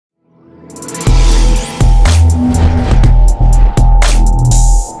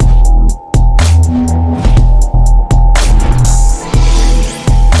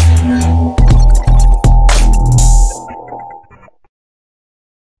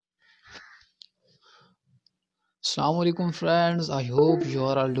Assalamu alaikum friends, I hope you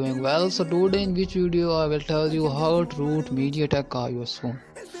are all doing well. So today in which video I will tell you how to root MediaTek kaios phone.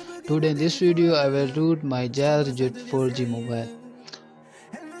 Today in this video I will root my Jazz Jet 4G mobile.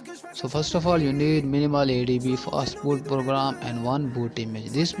 So first of all you need minimal ADB fastboot program and one boot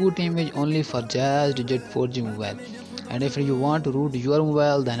image. This boot image only for Jazz Jet 4G mobile. And if you want to root your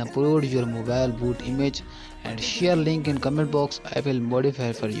mobile then upload your mobile boot image and share link in comment box. I will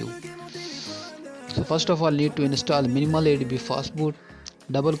modify for you. So first of all need to install minimal ADB fastboot.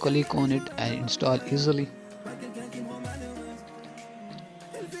 Double click on it and install easily.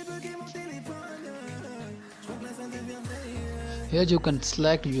 Here you can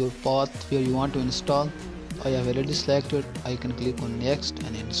select your path where you want to install. I have already selected. I can click on next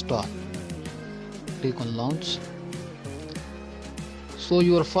and install. Click on launch. So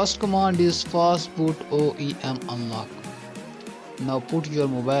your first command is fastboot OEM unlock. Now put your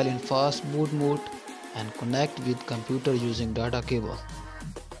mobile in fastboot mode and connect with computer using data cable.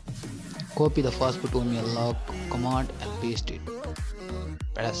 Copy the fastboot OEM unlock command and paste it.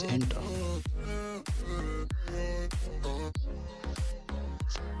 Press enter.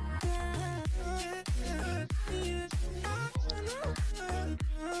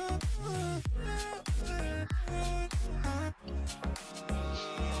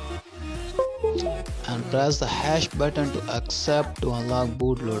 And press the hash button to accept to unlock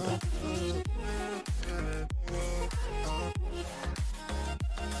bootloader.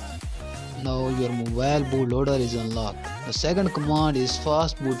 Now your mobile bootloader is unlocked. The second command is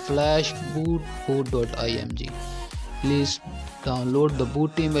fastboot flash boot.img. Please download the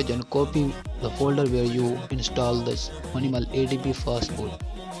boot image and copy the folder where you install this minimal ADB fastboot.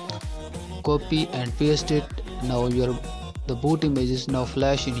 Copy and paste it. Now the boot image is now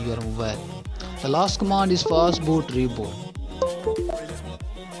flash in your mobile. The last command is fastboot reboot.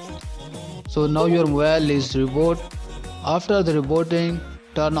 So now your mobile is reboot. After the rebooting,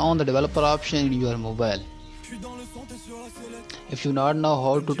 turn on the developer option in your mobile. If you not know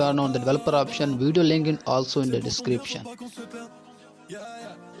how to turn on the developer option, video link is also in the description.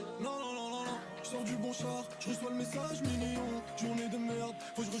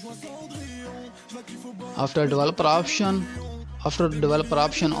 After developer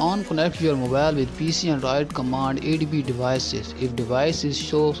option on, connect your mobile with PC and write command ADB devices. If device is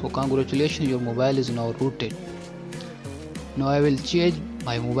show, so congratulations, your mobile is now rooted. Now I will change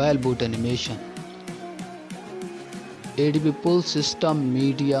my mobile boot animation. ADB pull system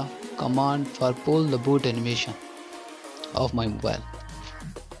media command for pull the boot animation of my mobile.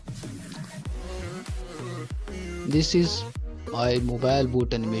 This is my mobile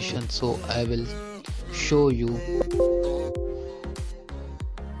boot animation, so I will show you.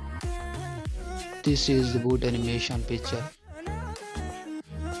 This is the boot animation picture.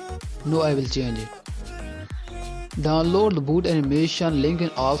 Now I will change it. Download the boot animation, link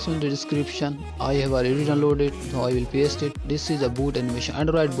is also in the description. I have already downloaded, now I will paste it. This is a boot animation,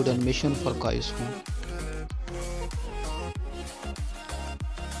 Android boot animation for kaios phone.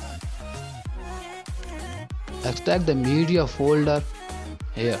 Extract the media folder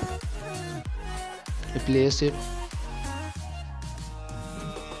here. Replace it.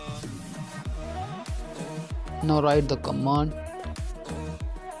 Now write the command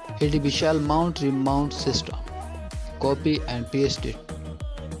ADB shall mount remount system. Copy and paste it.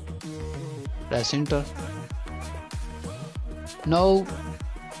 Press enter. Now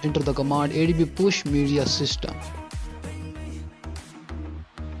enter the command ADB push media system.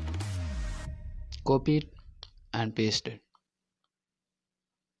 Copy it and paste it.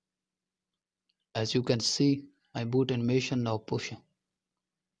 As you can see, my boot animation now pushing.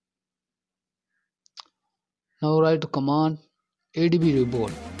 Now write the command ADB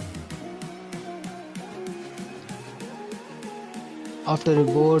reboot. After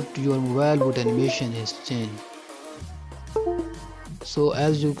reboot, your mobile boot animation is changed. So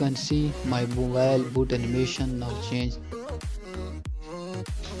as you can see, my mobile boot animation now changed.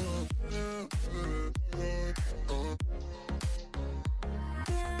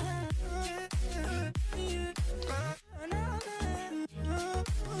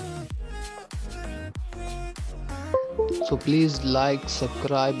 So please like,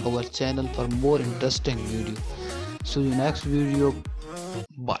 subscribe our channel for more interesting video. See you next video.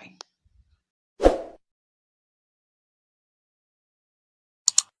 Bye.